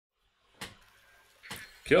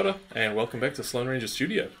Kia ora, and welcome back to Sloan Ranger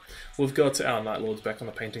Studio. We've got our Night Lords back on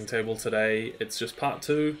the painting table today. It's just part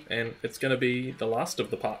 2, and it's going to be the last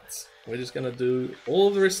of the parts. We're just going to do all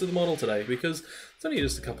of the rest of the model today, because it's only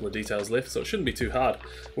just a couple of details left, so it shouldn't be too hard.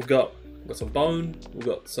 We've got some bone, we've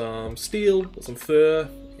got some steel, got some fur,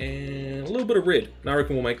 and a little bit of red. And I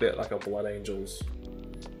reckon we'll make that like a Blood Angels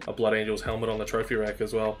helmet on the trophy rack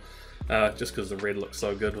as well. Just because the red looks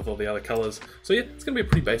so good with all the other colours. So yeah, it's going to be a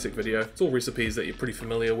pretty basic video. It's all recipes that you're pretty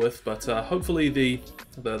familiar with, but hopefully the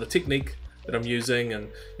technique that I'm using and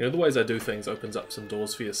the ways I do things opens up some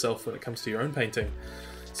doors for yourself when it comes to your own painting.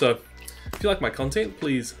 So if you like my content,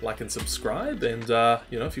 please like and subscribe, and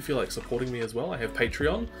if you feel like supporting me as well, I have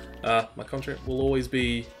Patreon. My content will always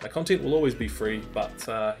be free, but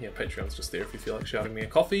Patreon's just there if you feel like shouting me a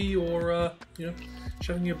coffee or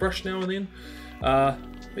shouting me a brush now and then. But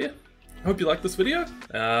yeah. I hope you like this video.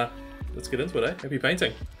 Let's get into it, eh? Happy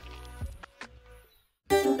painting.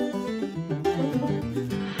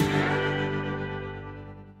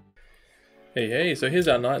 Hey, so here's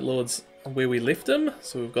our Night Lords where we left them.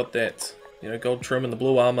 So we've got that, gold trim and the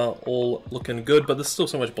blue armor all looking good, but there's still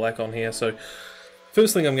so much black on here. So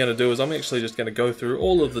first thing I'm going to do is I'm actually just going to go through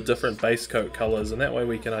all of the different base coat colors, and that way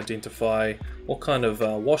we can identify what kind of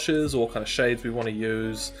washes or what kind of shades we want to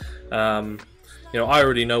use. I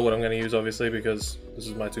already know what I'm going to use, obviously, because this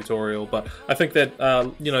is my tutorial, but I think that,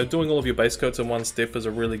 doing all of your base coats in one step is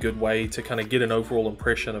a really good way to kind of get an overall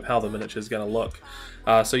impression of how the miniature is going to look.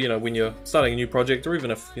 So, when you're starting a new project, or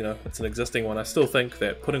even if, it's an existing one, I still think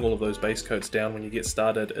that putting all of those base coats down when you get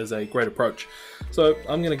started is a great approach. So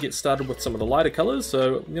I'm going to get started with some of the lighter colors,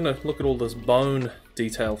 so I'm going to look at all this bone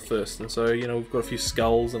detail first. And so, we've got a few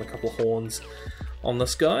skulls and a couple of horns on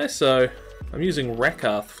this guy, so I'm using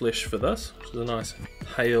Rakarth flesh for this, which is a nice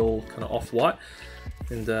pale kind of off-white,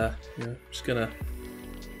 and just gonna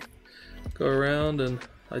go around and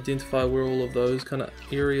identify where all of those kind of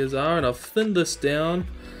areas are, and I've thinned this down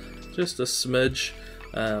just a smidge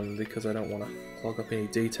because I don't want to clog up any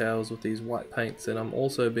details with these white paints, and I'm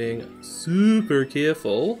also being super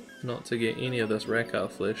careful not to get any of this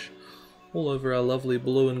Rakarth flesh all over our lovely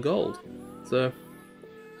blue and gold. So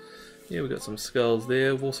yeah, we've got some skulls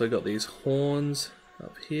there. We've also got these horns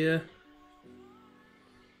up here.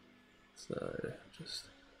 So just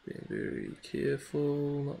being very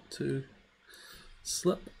careful not to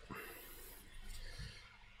slip.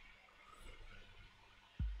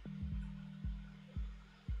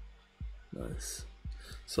 Nice.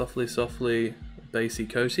 Softly, basey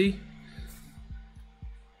coaty.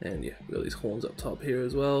 And yeah, we've got these horns up top here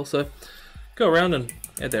as well. So go around and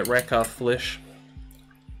add that Rakarth flesh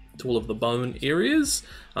to all of the bone areas,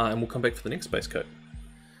 and we'll come back for the next base coat.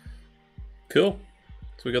 Cool.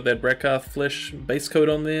 So we got that Rakarth flesh base coat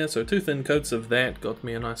on there, so 2 thin coats of that got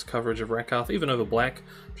me a nice coverage of Rakarth, even over black,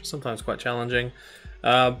 which is sometimes quite challenging.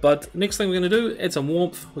 But next thing we're going to do, add some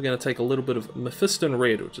warmth. We're going to take a little bit of Mephiston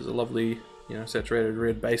red, which is a lovely saturated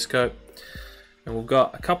red base coat, and we've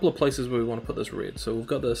got a couple of places where we want to put this red. So we've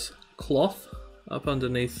got this cloth up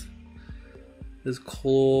underneath his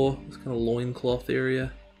claw, this kind of loincloth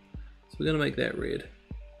area. So we're going to make that red,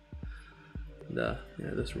 and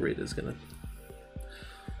this red is going to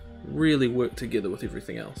really work together with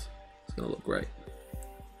everything else. It's going to look great.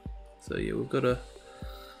 So yeah, we've got to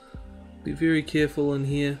be very careful in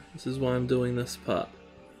here. This is why I'm doing this part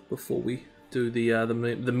before we do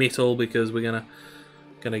the metal, because we're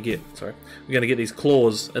gonna get these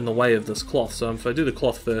claws in the way of this cloth. So if I do the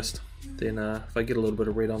cloth first, then if I get a little bit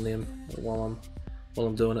of red on them while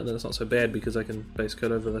I'm doing it, then it's not so bad because I can base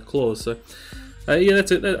coat over the claws. So yeah,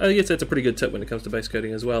 that's it. I guess that's a pretty good tip when it comes to base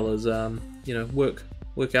coating as well, is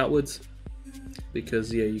work outwards,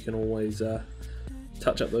 because yeah, you can always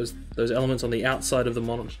touch up those elements on the outside of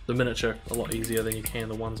the miniature a lot easier than you can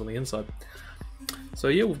the ones on the inside. So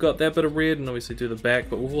yeah, we've got that bit of red, and obviously do the back,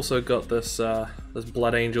 but we've also got this this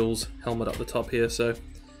Blood Angels helmet up the top here, so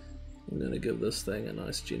I'm going to give this thing a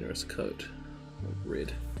nice generous coat of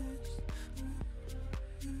red.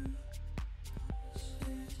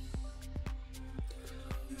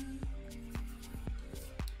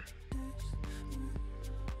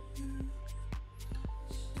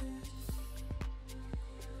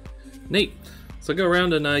 Neat. So go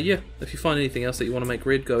around and yeah, if you find anything else that you want to make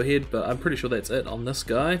red, go ahead, but I'm pretty sure that's it on this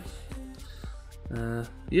guy.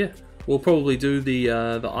 Yeah, we'll probably do the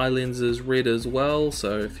eye lenses red as well,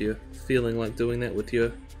 so if you're feeling like doing that with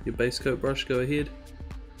your base coat brush, go ahead.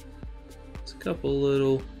 Just a couple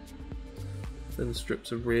little thin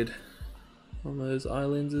strips of red on those eye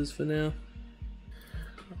lenses for now.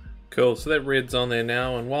 Cool, so that red's on there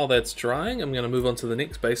now, and while that's drying, I'm going to move on to the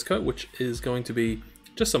next base coat, which is going to be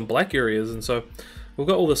just some black areas. And so we've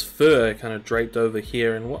got all this fur kind of draped over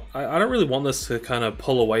here, and I don't really want this to kind of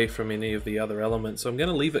pull away from any of the other elements, so I'm going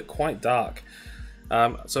to leave it quite dark.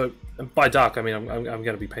 So by dark, I mean I'm going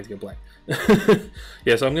to be painting it black.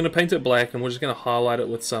 Yeah, so I'm going to paint it black, and we're just going to highlight it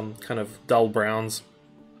with some kind of dull browns,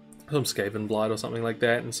 some Skaven Blight or something like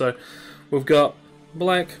that. And so we've got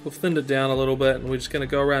black, we've thinned it down a little bit, and we're just going to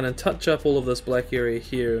go around and touch up all of this black area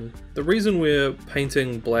here. And the reason we're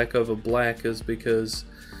painting black over black is because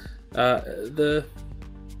the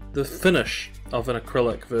finish of an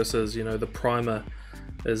acrylic versus, you know, the primer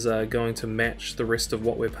is going to match the rest of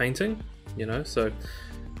what we're painting, you know. So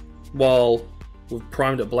while we've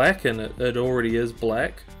primed it black and it already is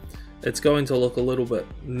black, it's going to look a little bit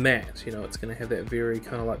matte, you know. It's going to have that very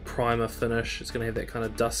kind of like primer finish. It's going to have that kind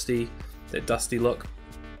of dusty look.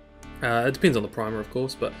 It depends on the primer, of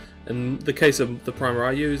course, but in the case of the primer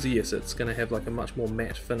I use, yes, it's going to have like a much more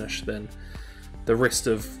matte finish than the rest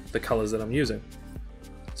of the colors that I'm using.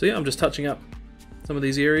 So yeah, I'm just touching up some of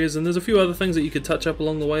these areas, and there's a few other things that you could touch up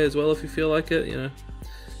along the way as well if you feel like it, you know.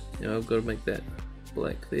 I've got to make that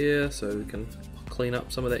black there so we can clean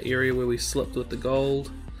up some of that area where we slipped with the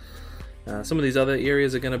gold. Some of these other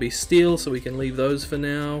areas are going to be steel, so we can leave those for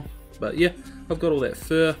now. But yeah, I've got all that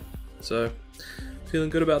fur, so feeling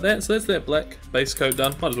good about that. So that's that black base coat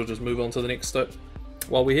done. Might as well just move on to the next step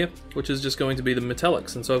while we're here, which is just going to be the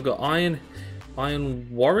metallics. And so I've got Iron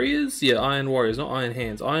Warriors? Yeah, Iron Warriors, not Iron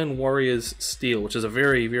Hands. Iron Warriors Steel, which is a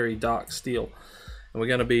very, very dark steel. And we're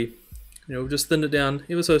going to be, you know, we've just thinned it down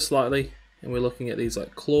ever so slightly, and we're looking at these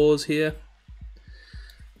like claws here.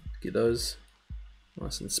 Get those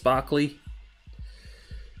nice and sparkly.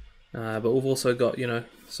 But we've also got, you know,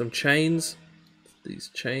 some chains.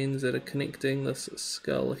 These chains that are connecting this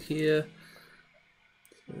skull here.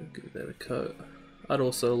 So give that a coat. I'd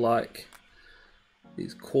also like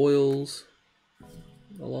these coils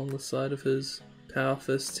along the side of his power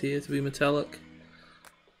fists here to be metallic.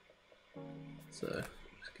 So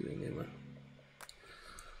just giving him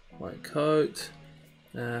a white coat.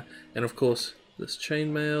 And of course this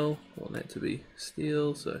chainmail, I want that to be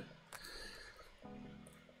steel, so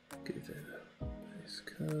give that a base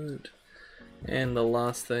coat. And the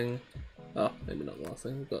last thing, oh maybe not the last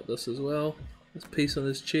thing, we've got this as well. This piece on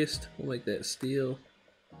his chest, we'll make that steel.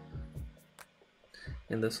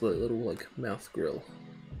 And this little like mouth grill,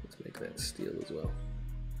 let's make that steel as well.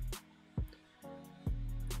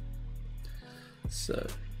 So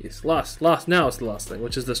yes, now it's the last thing,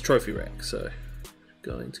 which is this trophy rack. So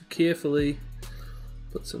going to carefully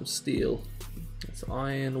put some steel, it's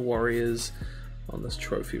Iron Warriors, on this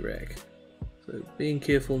trophy rack. So being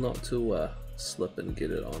careful not to slip and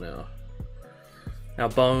get it on our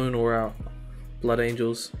bone or our Blood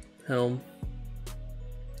Angel's helm.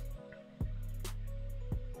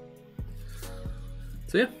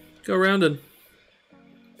 So yeah, go around and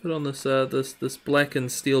put on this this black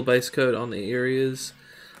and steel base coat on the areas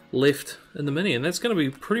left in the mini, and that's going to be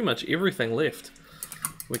pretty much everything left.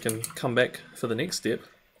 We can come back for the next step,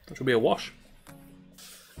 which will be a wash.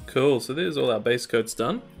 Cool, so there's all our base coats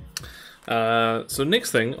done. So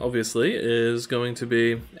next thing, obviously, is going to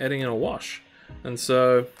be adding in a wash. And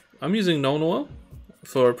so I'm using Nuln Oil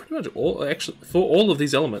for pretty much all, actually, for all of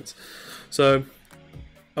these elements. So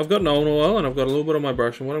I've got Nuln Oil and I've got a little bit on my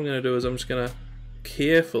brush, and what I'm going to do is I'm just going to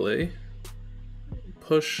carefully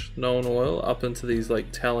push Nuln Oil up into these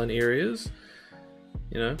like talon areas.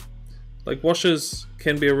 You know, like washes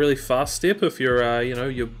can be a really fast step if you're you know,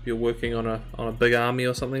 you're working on a big army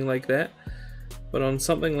or something like that. But on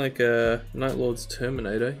something like a Night Lord's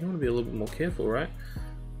Terminator, you want to be a little bit more careful, right?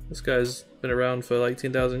 This guy's been around for like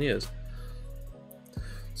 10,000 years.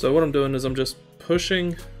 So what I'm doing is I'm just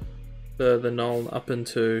pushing the Nuln up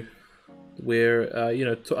into where you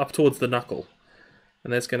know, up towards the knuckle,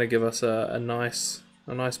 and that's going to give us a nice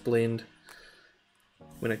blend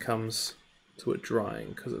when it comes to it drying,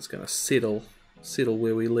 because it's going to settle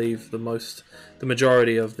where we leave the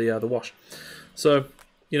majority of the wash. So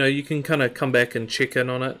you know, you can kind of come back and check in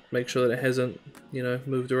on it, make sure that it hasn't, you know,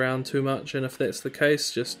 moved around too much, and if that's the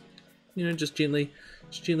case, just, you know, just gently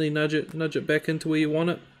nudge it back into where you want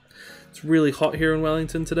it. It's really hot here in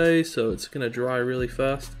Wellington today, so it's going to dry really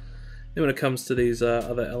fast. Then when it comes to these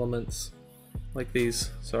other elements, like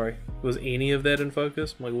these, sorry, was any of that in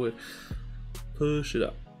focus? My word. Push it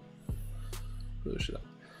up. Push it up.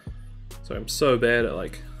 Sorry, I'm so bad at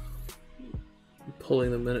like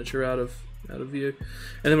pulling the miniature out of view.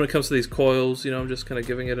 And then when it comes to these coils, you know, I'm just kind of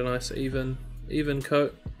giving it a nice even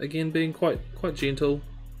coat. Again, being quite gentle.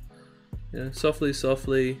 You know,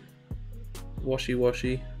 softly,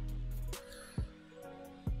 washy.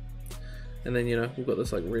 And then, you know, we've got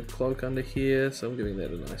this like red cloak under here, so I'm giving that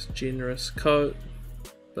a nice generous coat.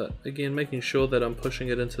 but again, making sure that I'm pushing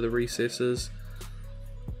it into the recesses.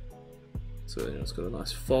 So it's got a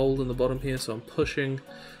nice fold in the bottom here, so I'm pushing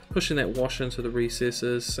that wash into the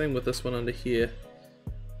recesses. Same with this one under here.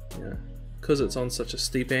 Because it's on such a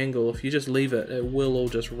steep angle, if you just leave it, it will all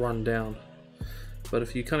just run down. But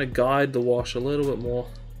if you kind of guide the wash a little bit more,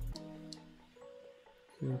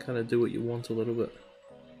 you can kind of do what you want a little bit.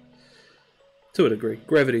 To a degree,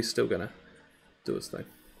 gravity's still gonna do its thing.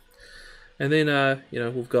 And then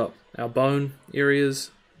we've got our bone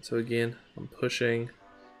areas. So again, I'm pushing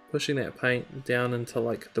that paint down into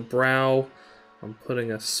like the brow. I'm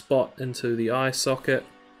putting a spot into the eye socket.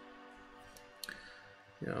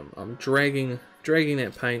 I'm dragging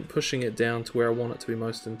that paint, pushing it down to where I want it to be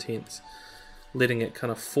most intense, letting it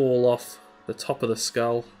kind of fall off the top of the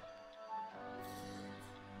skull,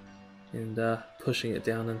 and pushing it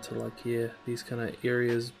down into like here, these kind of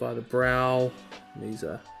areas by the brow. These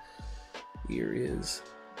are areas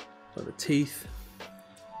by the teeth.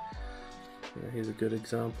 Here's a good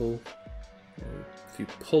example. If you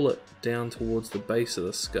pull it down towards the base of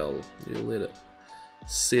the skull, you'll let it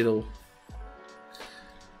settle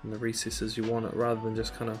in the recesses you want it, rather than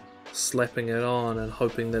just kind of slapping it on and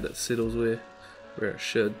hoping that it settles where it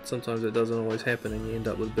should. Sometimes it doesn't always happen, and you end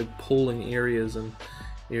up with big pooling areas and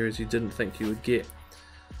areas you didn't think you would get.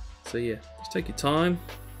 So yeah, just take your time,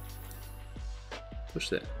 push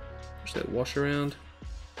that wash around,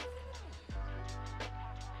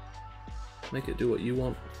 make it do what you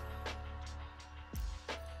want.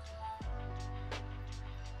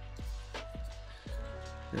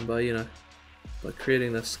 And by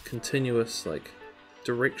creating this continuous like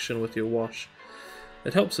direction with your wash,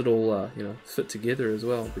 it helps it all fit together as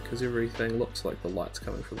well, because everything looks like the light's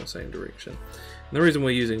coming from the same direction. And the reason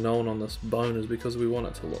we're using Known on this bone is because we want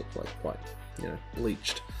it to look like quite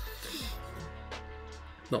bleached,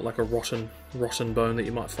 not like a rotten bone that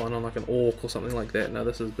you might find on like an orc or something like that. No,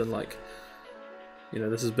 this has been like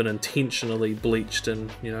this has been intentionally bleached and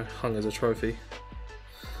hung as a trophy.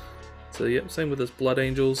 So yep, same with this Blood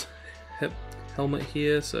Angel's helmet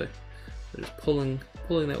here. So we're just pulling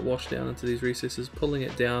that wash down into these recesses, pulling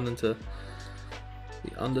it down into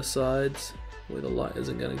the undersides where the light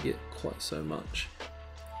isn't going to get quite so much.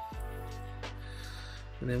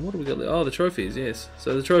 And then what do we got there? Oh, the trophies, yes.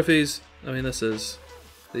 So the trophies, I mean,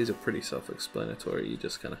 these are pretty self-explanatory. You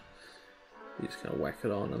just kind of whack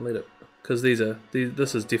it on and let it, because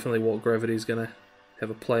this is definitely what gravity's going to have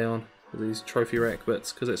a play on, these trophy rack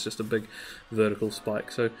bits, because it's just a big vertical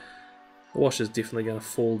spike. So the wash is definitely going to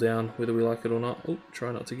fall down whether we like it or not. Oh,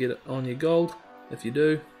 try not to get it on your gold. If you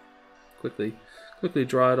do, quickly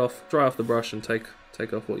dry off the brush and take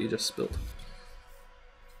off what you just spilt.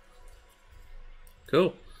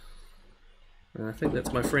 Cool. And I think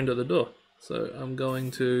that's my friend at the door. So I'm going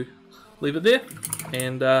to leave it there,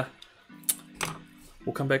 and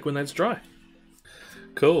we'll come back when that's dry.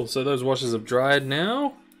 Cool, so those washes have dried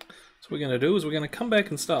now. So what we're going to do is we're going to come back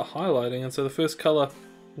and start highlighting. And so the first color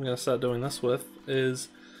I'm going to start doing this with is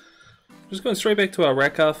just going straight back to our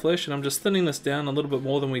Rakkar flesh, and I'm just thinning this down a little bit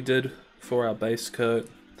more than we did for our base coat.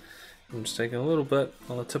 I'm just taking a little bit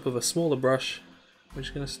on the tip of a smaller brush. We're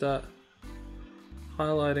just going to start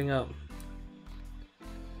highlighting up.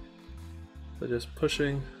 So just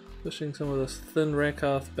pushing some of this thin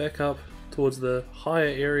Rakkar back up towards the higher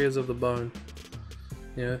areas of the bone.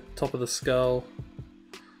 Top of the skull,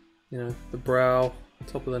 the brow,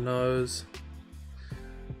 top of the nose.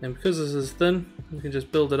 And because this is thin, you can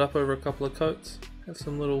just build it up over a couple of coats. Have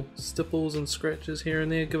some little stipples and scratches here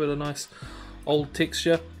and there, give it a nice old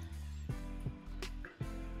texture.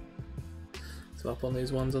 So up on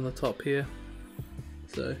these ones on the top here.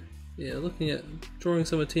 So yeah, drawing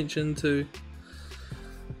some attention to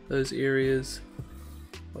those areas,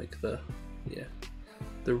 like the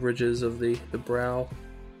ridges of the brow,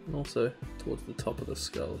 and also towards the top of the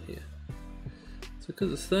skull here. So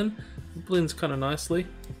because it's thin, it blends kind of nicely.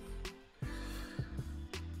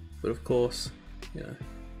 But of course,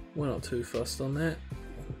 we're not too fussed on that.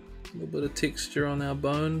 A little bit of texture on our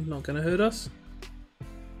bone, not going to hurt us.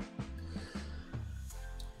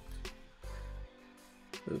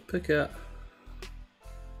 So pick out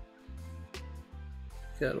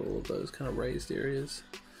all of those kind of raised areas.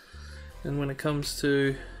 And when it comes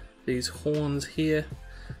to these horns here,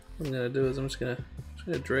 what I'm going to do is I'm just going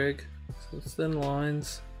to drag some thin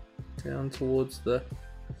lines down towards the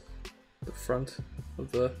front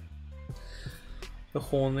of the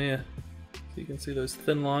horn there. So you can see those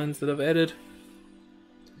thin lines that I've added.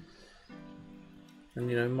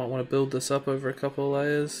 And you might want to build this up over a couple of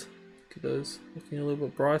layers, get those looking a little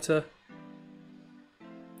bit brighter.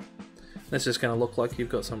 That's just going to look like you've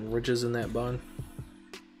got some ridges in that bone.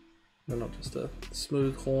 They're not just a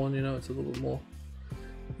smooth horn, you know, it's a little bit more,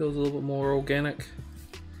 feels a little bit more organic.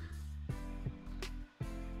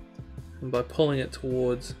 And by pulling it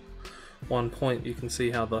towards one point, you can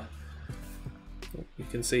see how the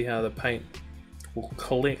paint will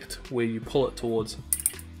collect where you pull it towards.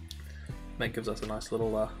 That gives us a nice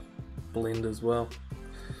little blend as well.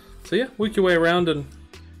 So yeah, work your way around and,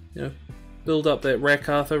 you know, build up that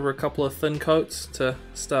Rakarth over a couple of thin coats to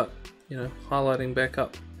start, you know, highlighting back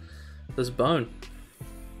up this bone.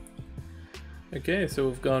 Okay, so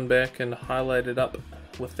we've gone back and highlighted up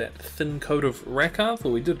with that thin coat of Rakarth.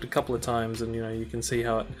 Well, we did it a couple of times, and you know, you can see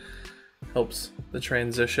how it helps the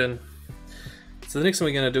transition. So the next thing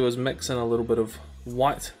we're going to do is mix in a little bit of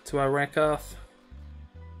white to our Rakarth.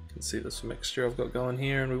 You can see this mixture I've got going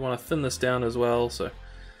here, and we want to thin this down as well, so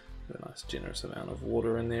a nice generous amount of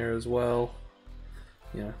water in there as well.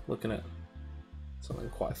 You know, looking at something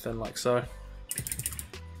quite thin like so.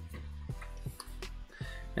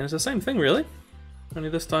 And it's the same thing really, only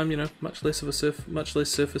this time, you know, much less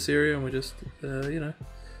surface area, and we're just you know,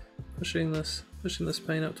 pushing this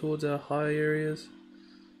paint up towards our high areas.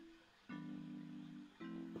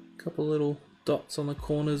 A couple little dots on the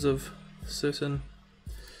corners of certain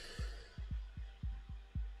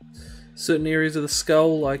areas of the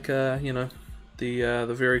skull, like you know, the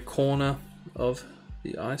very corner of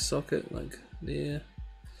the eye socket, like there.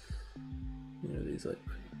 You know, these like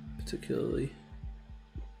particularly,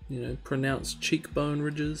 you know, pronounced cheekbone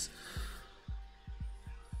ridges.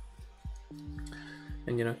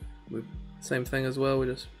 And you know, same thing as well,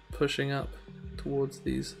 we're just pushing up towards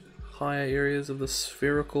these higher areas of the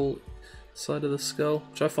spherical side of the skull,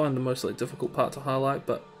 which I find the most like difficult part to highlight.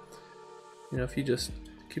 But you know, if you just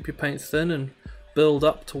keep your paint thin and build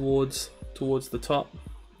up towards the top,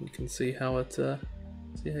 you can see how it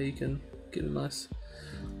see how you can get a nice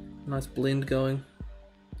blend going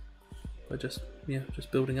by just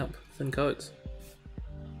building up thin coats.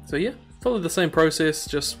 So yeah, follow the same process,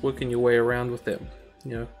 just working your way around with that,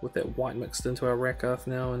 you know, with that white mixed into our Rakarth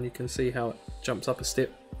now, and you can see how it jumps up a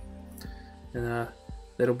step. And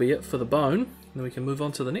that'll be it for the bone. Then we can move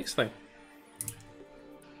on to the next thing.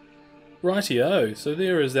 Rightio, so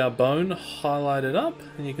there is our bone highlighted up,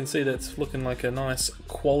 and you can see that's looking like a nice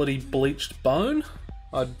quality bleached bone.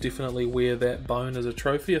 I'd definitely wear that bone as a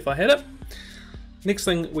trophy if I had it. Next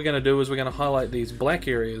thing we're going to do is we're going to highlight these black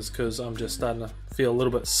areas, because I'm just starting to feel a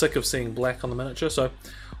little bit sick of seeing black on the miniature. So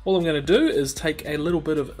all I'm going to do is take a little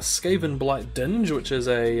bit of Skaven Blight Dinge, which is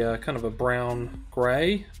a kind of a brown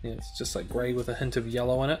grey. Yeah, it's just like grey with a hint of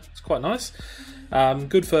yellow in it. It's quite nice.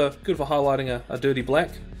 Good for highlighting a dirty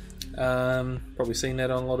black. Probably seen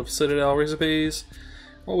that on a lot of Citadel recipes.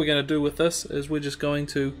 What we're going to do with this is we're just going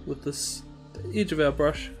to, with this the edge of our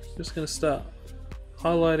brush, just going to start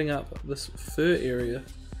highlighting up this fur area.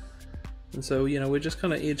 And so, you know, we're just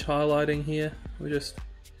kind of edge highlighting here. We're just,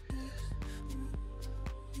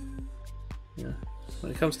 you know,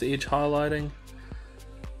 when it comes to edge highlighting,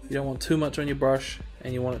 you don't want too much on your brush,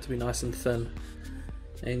 and you want it to be nice and thin,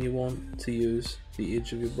 and you want to use the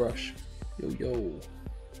edge of your brush. Yo.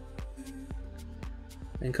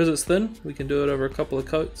 And because it's thin, we can do it over a couple of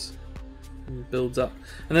coats, and it builds up.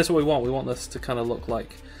 And that's what we want. We want this to kind of look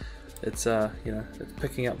like it's you know, it's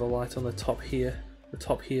picking up the light on the top here. The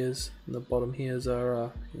top hairs and the bottom hairs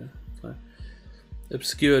are you know, kind of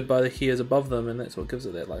obscured by the hairs above them, and that's what gives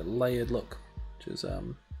it that like layered look, which is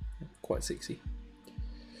quite sexy.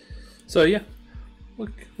 So yeah,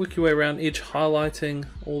 work your way around, edge highlighting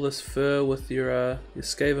all this fur with your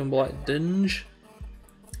Skaven Blight Dinge.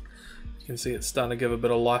 You can see it's starting to give a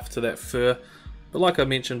bit of life to that fur, but like I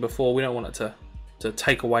mentioned before, we don't want it to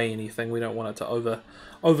take away anything. We don't want it to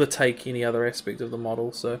overtake any other aspect of the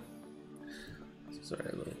model. So sorry,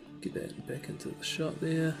 let me get that back into the shot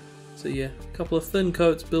there. So yeah, a couple of thin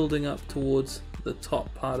coats building up towards the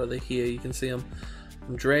top part of the hair. You can see I'm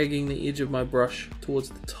dragging the edge of my brush towards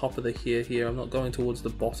the top of the hair here. I'm not going towards the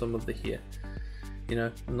bottom of the hair. You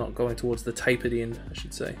know, I'm not going towards the tapered end, I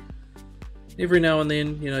should say. Every now and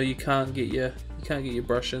then, you know, you can't get your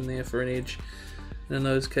brush in there for an edge. And in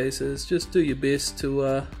those cases, just do your best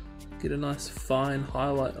to get a nice fine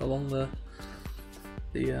highlight along the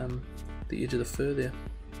edge of the fur there.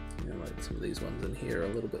 You know, like some of these ones in here are a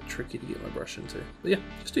little bit tricky to get my brush into. But yeah,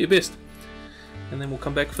 just do your best. And then we'll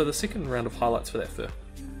come back for the second round of highlights for that fur.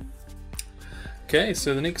 Okay,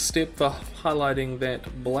 so the next step for highlighting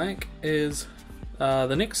that black is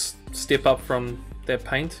the next step up from that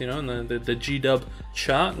paint, you know, in the G-dub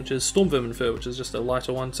chart, which is Storm Vermin fur, which is just a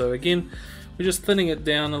lighter one. So again, we're just thinning it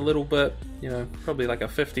down a little bit, you know, probably like a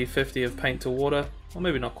 50-50 of paint to water. or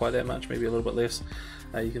maybe not quite that much, maybe a little bit less.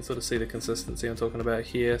 You can sort of see the consistency I'm talking about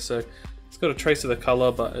here. So it's got a trace of the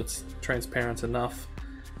color, but it's transparent enough.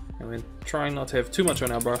 And we're trying not to have too much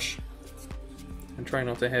on our brush, and trying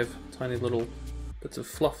not to have tiny little bits of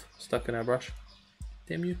fluff stuck in our brush.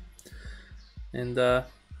 Damn you. And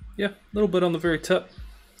yeah, a little bit on the very tip.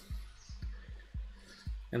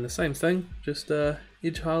 And the same thing, just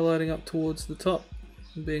edge highlighting up towards the top,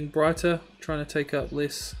 and being brighter, trying to take up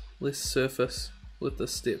less surface with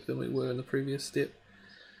this step than we were in the previous step.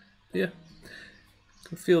 But yeah,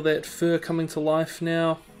 can feel that fur coming to life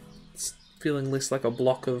now. It's feeling less like a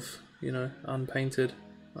block of, you know, unpainted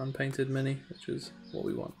mini, which is what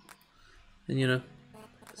we want. And you know,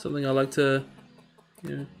 something I like to,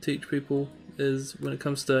 you know, teach people is when it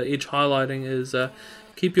comes to edge highlighting is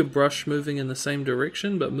keep your brush moving in the same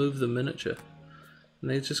direction, but move the miniature,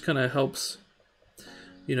 and it just kind of helps,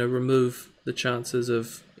 you know, remove the chances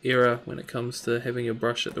of error when it comes to having your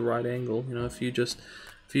brush at the right angle. You know, if you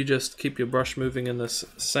just keep your brush moving in this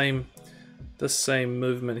same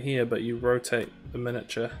movement here, but you rotate the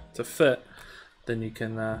miniature to fit, then you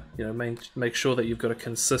can you know, make sure that you've got a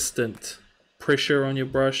consistent pressure on your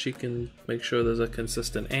brush. You can make sure there's a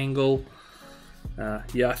consistent angle.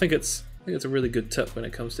 Yeah, I think it's a really good tip when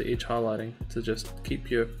it comes to edge highlighting, to just keep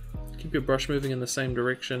your brush moving in the same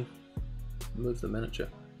direction, move the miniature.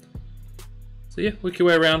 So yeah, work your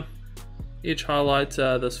way around, edge highlight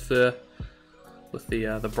this fur with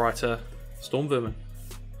the brighter storm vermin.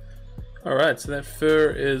 Alright, so that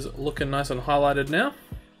fur is looking nice and highlighted now.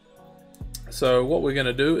 So what we're going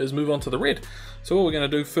to do is move on to the red. So what we're going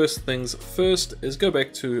to do, first things first, is go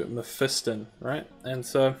back to Mephiston, right? And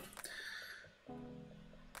so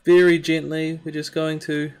very gently we're just going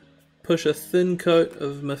to push a thin coat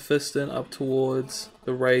of Mephiston up towards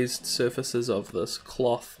the raised surfaces of this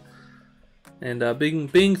cloth. And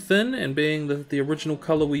being thin and being the original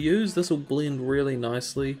color we use, this will blend really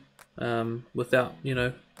nicely without, you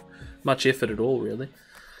know, much effort at all, really.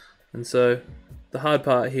 And so the hard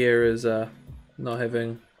part here is not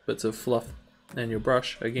having bits of fluff in your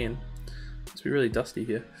brush. Again, it's really dusty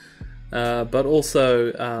here, but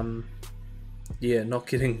also yeah, not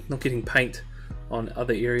getting paint on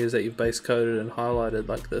other areas that you've base coated and highlighted,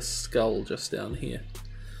 like this skull just down here.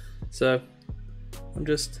 So I'm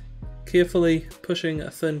just carefully pushing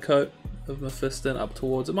a thin coat of Mephiston up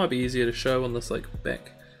towards. It might be easier to show on this like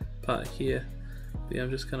back part here. But yeah, I'm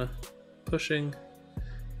just kind of pushing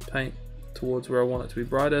paint towards where I want it to be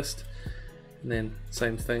brightest, and then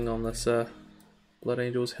same thing on this Blood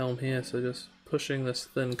Angel's helm here. So just pushing this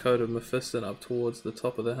thin coat of Mephiston up towards the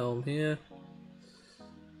top of the helm here.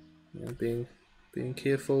 You know, being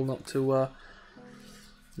careful not to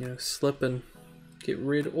you know, slip and get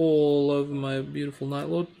red all over my beautiful Night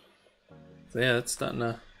Lord. So yeah, it's starting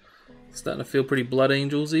to feel pretty Blood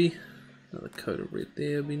Angels-y. Another coat of red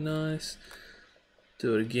there would be nice.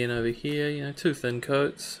 Do it again over here. You know, 2 thin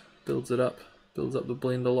coats, builds up the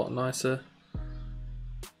blend a lot nicer.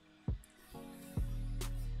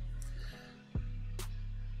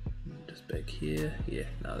 Just back here. Yeah,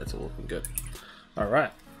 no, that's all looking good. All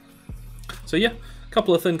right. So yeah, a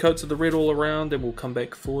couple of thin coats of the red all around, and we'll come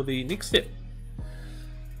back for the next step.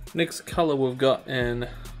 Next color we've got in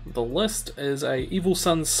the list is a Evil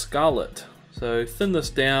Sunz Scarlet. So thin this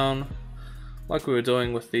down like we were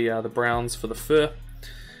doing with the browns for the fur.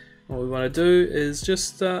 What we want to do is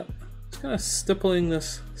just kind of stippling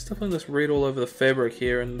this red all over the fabric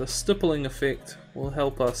here, and the stippling effect will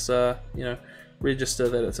help us you know, register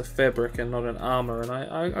that it's a fabric and not an armor. And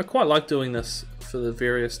I quite like doing this for the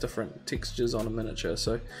various different textures on a miniature.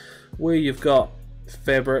 So where you've got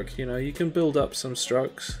fabric, you know, you can build up some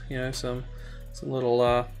strokes, you know, some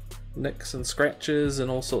little nicks and scratches and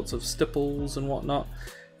all sorts of stipples and whatnot,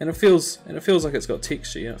 and it feels like it's got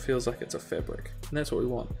texture. You know, it feels like it's a fabric, and that's what we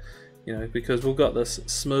want, you know, because we've got this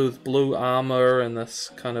smooth blue armor and this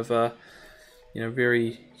kind of you know,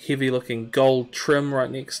 very heavy looking gold trim right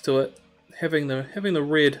next to it. Having the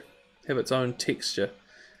red have its own texture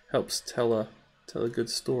helps tell a good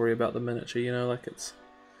story about the miniature. You know, like it's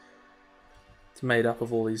made up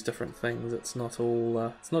of all these different things. It's not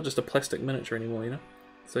all it's not just a plastic miniature anymore, you know.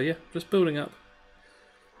 So yeah, just building up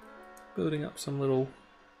some little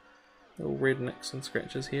red nicks and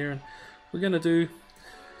scratches here. And we're gonna do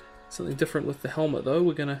something different with the helmet though.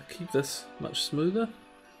 We're gonna keep this much smoother.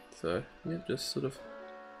 So yeah, just sort of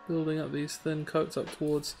building up these thin coats up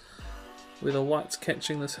towards where the light's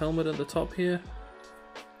catching this helmet at the top here.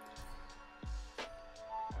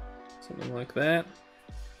 Something like that.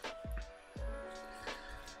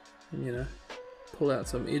 And, you know, pull out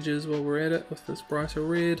some edges while we're at it with this brighter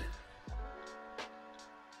red.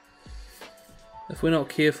 if we're not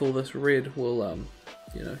careful, this red will,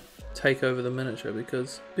 you know, take over the miniature,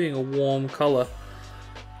 because being a warm colour,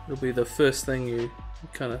 it'll be the first thing you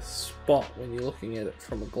kind of spot when you're looking at it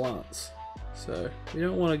from a glance. So we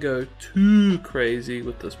don't want to go too crazy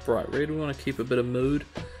with this bright red. We want to keep a bit of mood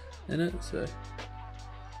in it. So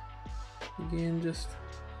again, just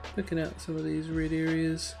picking out some of these red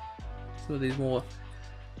areas, some of these more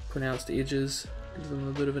pronounced edges, give them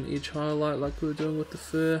a bit of an edge highlight like we were doing with the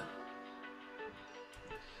fur.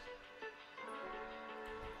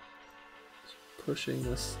 Just pushing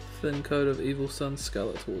this thin coat of Evil Sun's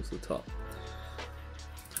Scarlet towards the top.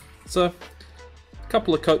 So a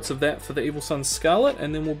couple of coats of that for the Evil Sun's Scarlet,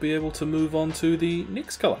 and then we'll be able to move on to the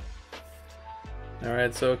next colour.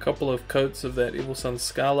 Alright, so a couple of coats of that Evil Sun's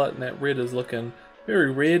Scarlet, and that red is looking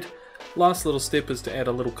very red. Last little step is to add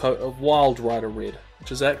a little coat of Wild Rider Red,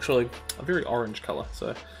 which is actually a very orange colour. So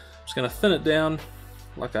I'm just going to thin it down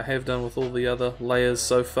like I have done with all the other layers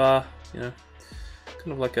so far. You know,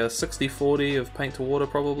 kind of like a 60-40 of paint to water,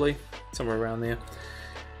 probably, somewhere around there.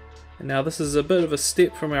 And now this is a bit of a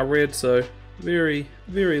step from our red, so very,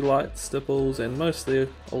 very light stipples, and mostly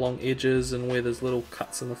along edges and where there's little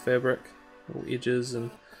cuts in the fabric, little edges, and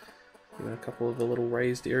you know, a couple of the little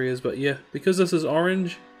raised areas. But yeah, because this is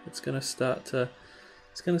orange, it's gonna start to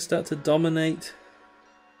dominate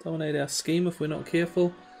our scheme if we're not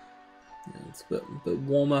careful. Yeah, it's a bit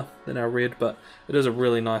warmer than our red, but it is a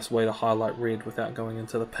really nice way to highlight red without going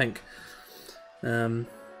into the pink.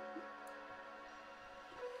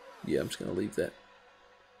 Yeah, I'm just going to leave that.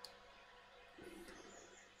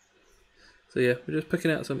 So yeah, we're just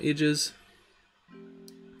picking out some edges.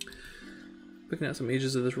 Picking out some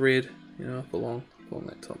edges of this red, you know, up along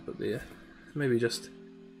that top bit there. Maybe just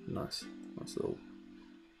a nice little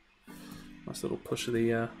push of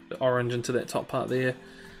the orange into that top part there.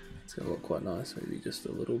 It's going to look quite nice. Maybe just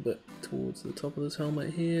a little bit towards the top of this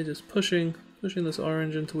helmet here. Just pushing this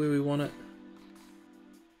orange into where we want it.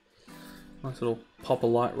 Nice little pop of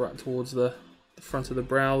light right towards the front of the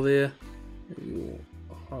brow there. Maybe we'll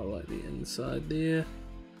highlight the inside there.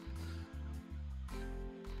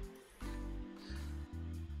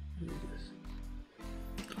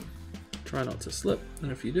 Try not to slip,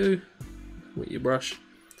 and if you do, wet your brush,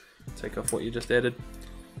 take off what you just added.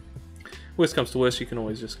 Worst comes to worst, you can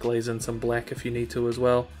always just glaze in some black if you need to as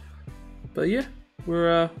well. But yeah,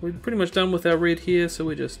 we're pretty much done with our red here, so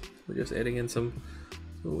we're just adding in some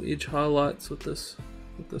little edge highlights with this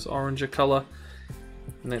oranger color,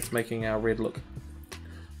 and that's making our red look,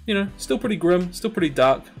 you know, still pretty grim, still pretty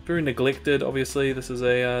dark, very neglected. Obviously this is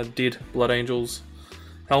a dead Blood Angels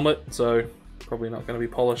helmet, so probably not going to be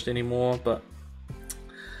polished anymore, but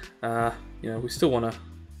you know, we still want to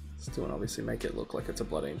obviously make it look like it's a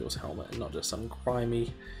Blood Angels helmet and not just some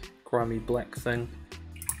grimy black thing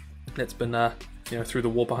that's been you know, through the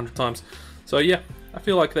warp 100 times. So yeah, I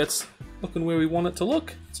feel like that's looking where we want it to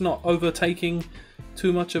look. It's not overtaking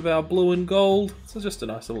too much of our blue and gold, so just a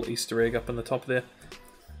nice little Easter egg up in the top there.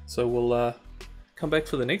 So we'll come back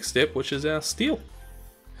for the next step, which is our steel.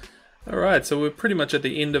 Alright, so we're pretty much at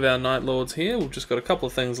the end of our Night Lords here. We've just got a couple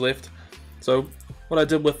of things left. So what I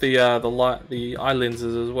did with the eye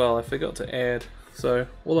lenses as well, I forgot to add. So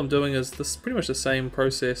all I'm doing is this, pretty much the same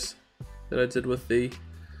process that I did with the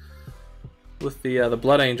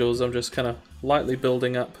Blood Angels. I'm just kind of lightly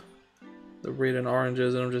building up the red and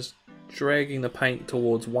oranges, and I'm just dragging the paint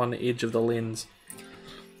towards one edge of the lens.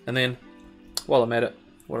 And then while I'm at it,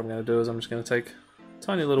 what I'm going to do is I'm just going to take a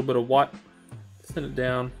tiny little bit of white, thin it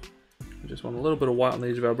down. I just want a little bit of white on the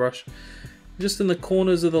edge of our brush, just in the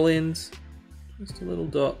corners of the lens, just a little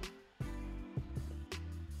dot,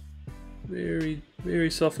 very,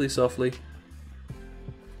 very softly,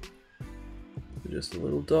 just a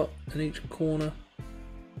little dot in each corner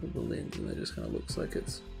of the lens, and it just kind of looks like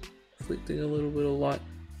it's reflecting a little bit of light.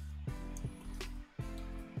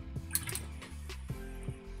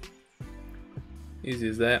 Easy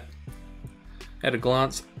as that. At a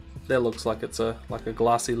glance, that looks like it's like a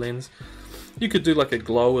glassy lens. You could do like a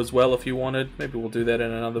glow as well if you wanted. Maybe we'll do that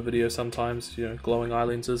in another video sometimes, you know, glowing eye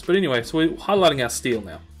lenses. But anyway, so we're highlighting our steel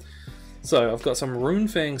now. So I've got some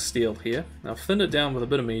Runefang steel here. Now I've thinned it down with a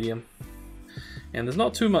bit of medium. And there's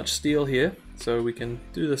not too much steel here, so we can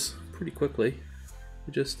do this pretty quickly.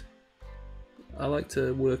 I like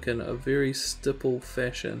to work in a very stipple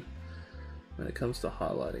fashion when it comes to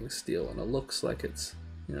highlighting steel, and it looks like it's,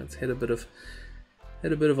 you know, it's had a bit of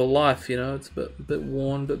a life, you know, it's a bit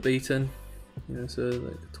worn, a bit beaten, you know, so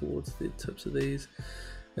like towards the tips of these.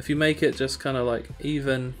 If you make it just kind of like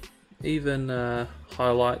even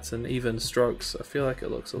highlights and even strokes, I feel like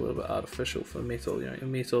it looks a little bit artificial for metal. You know,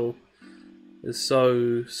 metal is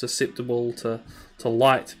so susceptible to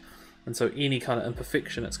light, and so any kind of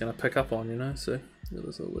imperfection it's going to pick up on, you know. So got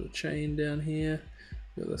this little bit of chain down here,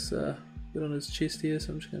 got this bit on his chest here,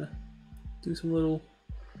 so I'm just going to do some little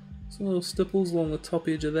stipples along the top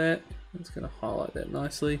edge of that. It's going to highlight that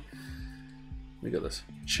nicely. We got this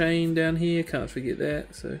chain down here, can't forget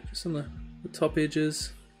that, so just on the top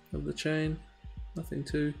edges of the chain, nothing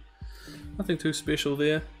too special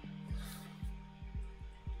there.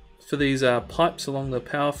 For these pipes along the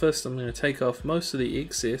power fist, I'm going to take off most of the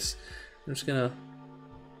excess. I'm just going to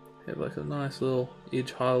have like a nice little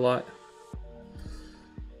edge highlight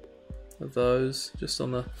of those just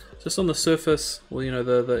on the surface, well, you know,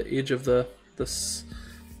 the edge of this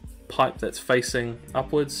pipe that's facing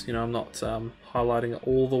upwards. You know, I'm not highlighting it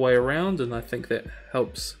all the way around, and I think that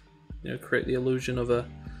helps, you know, create the illusion of a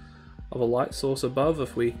light source above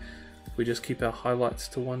if we just keep our highlights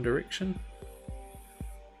to one direction.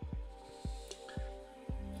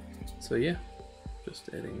 So yeah, just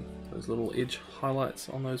adding those little edge highlights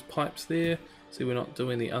on those pipes there. See, we're not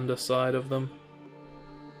doing the underside of them,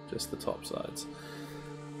 just the top sides.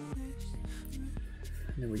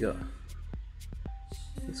 And then we got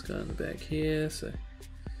this guy in the back here, so,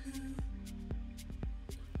 and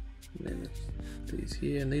then these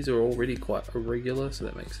here, and these are already quite irregular, so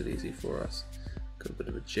that makes it easy for us. Got a bit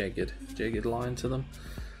of a jagged line to them.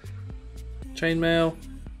 Chainmail,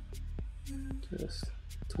 just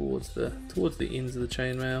towards the ends of the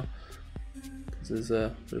chainmail. There's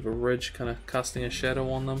a bit of a ridge kind of casting a shadow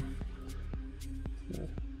on them. So,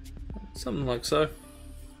 something like so.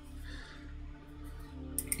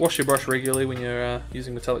 Wash your brush regularly when you're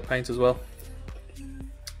using metallic paint as well.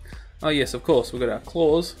 Oh yes, of course, we've got our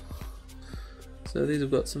claws. So these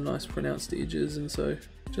have got some nice pronounced edges, and so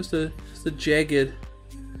just a jagged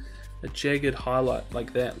highlight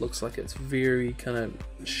like that looks like it's very kind of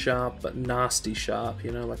sharp but nasty sharp,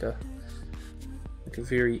 you know, like a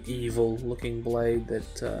very evil looking blade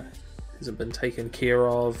that hasn't been taken care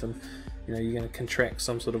of, and you know, you're going to contract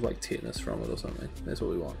some sort of like tetanus from it or something. That's what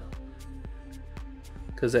we want,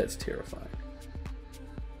 because that's terrifying,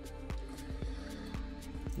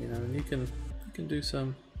 you know. And you can do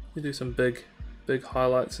some big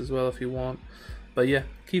highlights as well if you want, but yeah,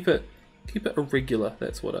 keep it irregular.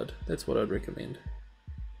 That's what I'd recommend.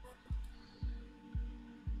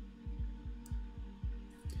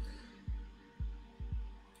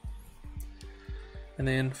 And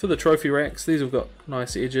then for the trophy racks, these have got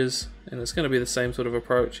nice edges, and it's going to be the same sort of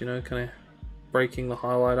approach, you know, kind of breaking the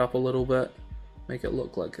highlight up a little bit, make it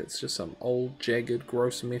look like it's just some old jagged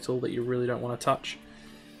gross metal that you really don't want to touch.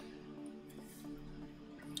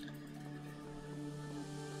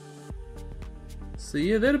 So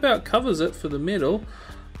yeah, that about covers it for the metal.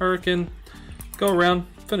 I reckon go around,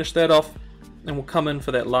 finish that off, and we'll come in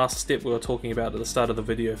for that last step we were talking about at the start of the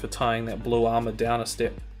video for tying that blue armor down a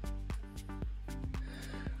step.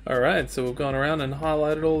 Alright, so we've gone around and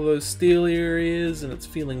highlighted all those steel areas, and it's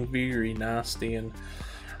feeling very nasty and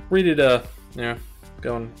ready to, you know,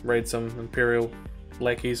 go and raid some Imperial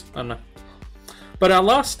lackeys. I don't know. But our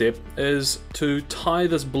last step is to tie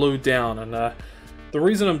this blue down, and the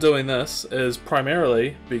reason I'm doing this is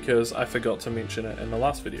primarily because I forgot to mention it in the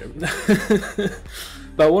last video.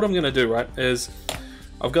 But what I'm going to do, right, is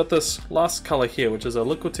I've got this last color here, which is a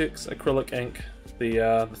Liquitex acrylic ink,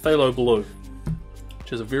 the Phthalo blue,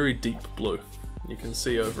 which is a very deep blue. You can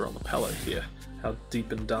see over on the palette here how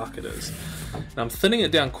deep and dark it is. And I'm thinning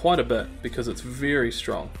it down quite a bit because it's very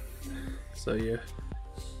strong. So yeah,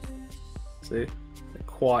 see, they're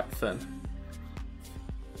quite thin.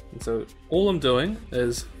 And so all I'm doing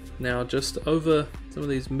is now just over some of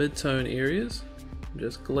these mid-tone areas, I'm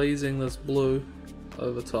just glazing this blue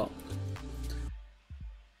over top.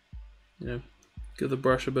 You know, give the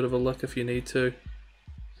brush a bit of a lick if you need to.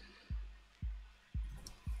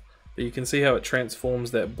 But you can see how it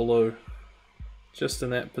transforms that blue just in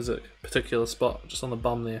that particular spot, just on the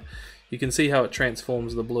bum there. You can see how it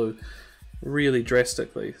transforms the blue really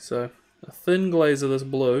drastically. So a thin glaze of this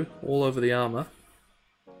blue all over the armor,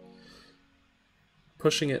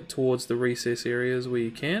 pushing it towards the recess areas where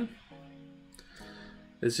you can,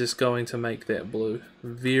 is just going to make that blue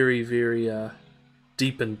very, very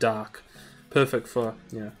deep and dark. Perfect for,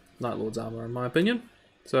 you know, Night Lord's armor in my opinion.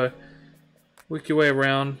 So work your way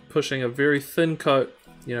around, pushing a very thin coat.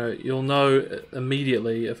 You know, you'll know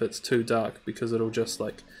immediately if it's too dark because it'll just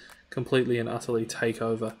like completely and utterly take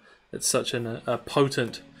over. It's such a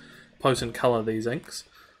potent color, these inks.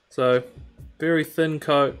 So very thin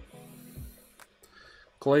coat,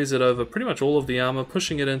 glaze it over pretty much all of the armor,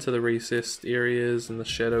 pushing it into the recessed areas and the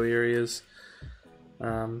shadow areas.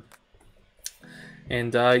 And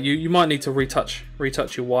And you might need to retouch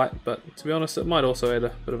your white, but to be honest, it might also add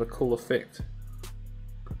a bit of a cool effect.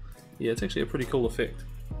 Yeah, it's actually a pretty cool effect.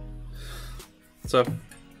 So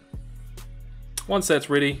once that's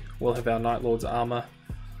ready, we'll have our Night Lord's armor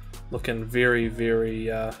looking very, very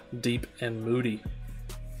deep and moody.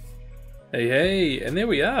 Hey, and there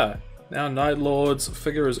we are. Our Night Lord's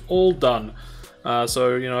figure is all done.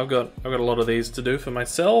 So you know, I've got a lot of these to do for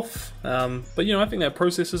myself, but you know, I think that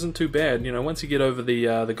process isn't too bad. You know, once you get over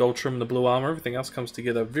the gold trim and the blue armor, everything else comes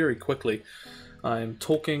together very quickly. I'm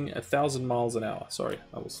talking 1,000 miles an hour. Sorry,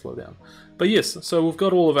 I will slow down. But yes, so we've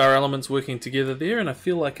got all of our elements working together there, and I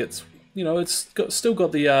feel like it's, you know, still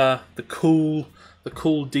got the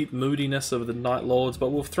cool deep moodiness of the Night Lords, but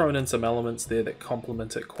we've thrown in some elements there that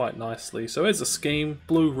complement it quite nicely. So as a scheme,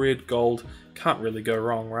 blue, red, gold, can't really go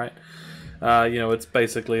wrong, right? You know, it's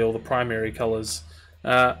basically all the primary colors. You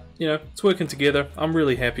know, it's working together. I'm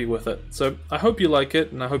really happy with it. So I hope you like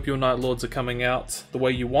it, and I hope your Night Lords are coming out the way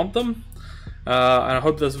you want them. And I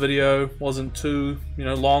hope this video wasn't too, you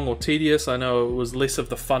know, long or tedious. I know it was less of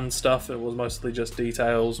the fun stuff. It was mostly just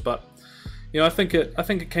details, but you know, I think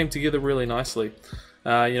it came together really nicely.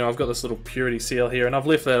 You know, I've got this little purity seal here, and I've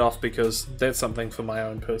left that off because that's something for my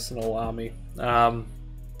own personal army.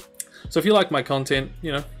 So if you like my content,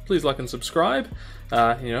 you know, please like and subscribe.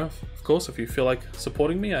 You know, of course, if you feel like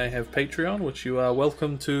supporting me, I have Patreon, which you are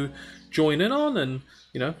welcome to join in on, and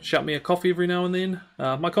you know, shout me a coffee every now and then.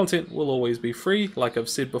 My content will always be free, like I've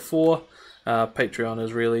said before. Patreon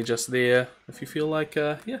is really just there if you feel like,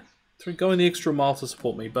 yeah, going the extra mile to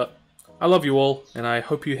support me. But I love you all, and I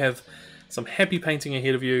hope you have some happy painting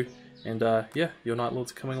ahead of you. And yeah, your Night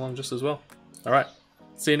Lords are coming along just as well. Alright,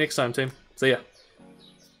 see you next time, team. See ya.